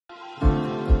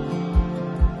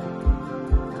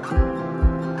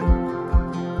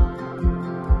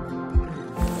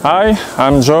Hi,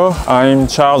 I'm Joe. I'm in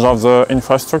charge of the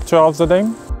infrastructure of the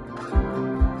dam.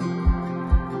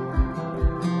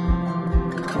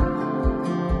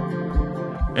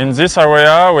 In this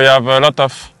area, we have a lot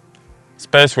of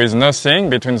space with nothing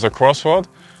between the crossroads.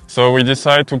 So we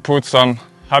decided to put some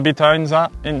habitat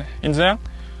in there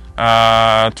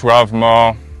to have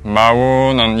more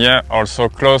maroon and also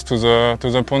close to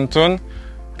the pontoon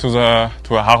to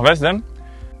harvest them.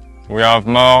 We have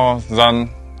more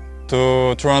than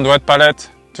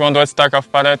 200 stack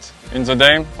of pallets in the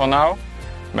dam for now,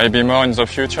 maybe more in the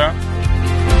future.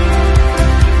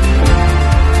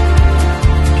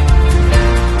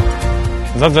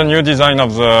 That's the new design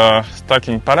of the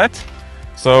stacking pallet.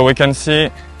 So we can see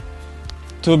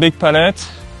 2 big pallets,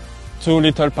 2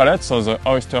 little pallets, so the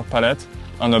oyster pallet,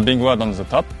 and a big one on the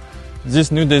top.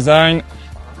 This new design,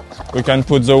 we can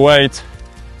put the weight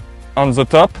on the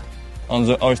top, on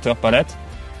the oyster pallet.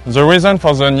 The reason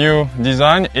for the new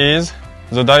design is,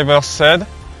 the divers said,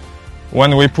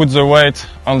 when we put the weight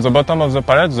on the bottom of the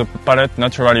pallet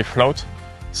naturally floats.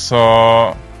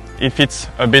 So if it's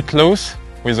a bit loose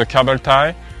with a cable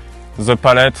tie, the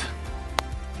pallet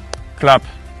clap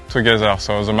together,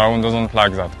 so the maroon doesn't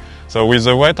like that. So with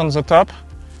the weight on the top,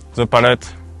 the pallet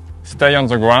stay on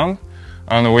the ground,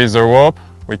 and with the rope,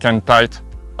 we can tie it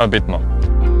a bit more.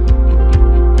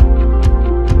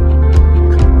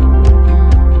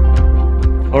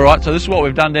 Alright, so this is what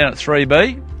we've done down at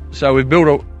 3B. So we've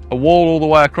built a wall all the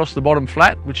way across the bottom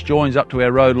flat, which joins up to our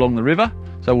road along the river.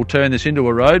 So we'll turn this into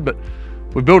a road, but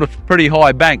we've built a pretty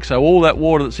high bank, so all that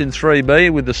water that's in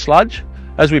 3B with the sludge,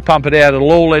 as we pump it out, it'll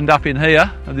all end up in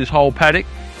here, in this whole paddock,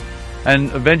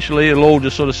 and eventually it'll all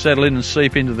just sort of settle in and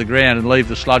seep into the ground and leave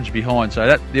the sludge behind.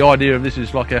 So the idea of this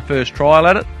is like our first trial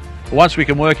at it. Once we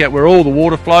can work out where all the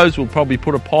water flows, we'll probably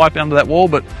put a pipe under that wall,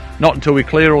 but not until we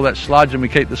clear all that sludge, and we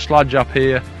keep the sludge up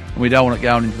here, and we don't want it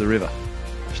going into the river.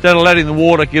 Instead of letting the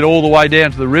water get all the way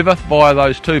down to the river via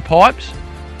those 2 pipes,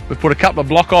 we've put a couple of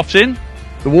block-offs in.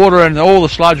 The water and all the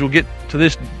sludge will get to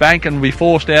this bank and be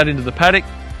forced out into the paddock.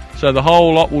 So the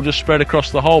whole lot will just spread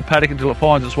across the whole paddock until it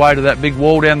finds its way to that big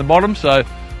wall down the bottom. So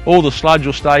all the sludge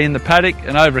will stay in the paddock,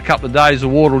 and over a couple of days the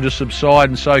water will just subside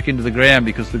and soak into the ground,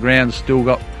 because the ground's still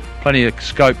got plenty of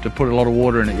scope to put a lot of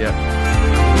water in it, yeah.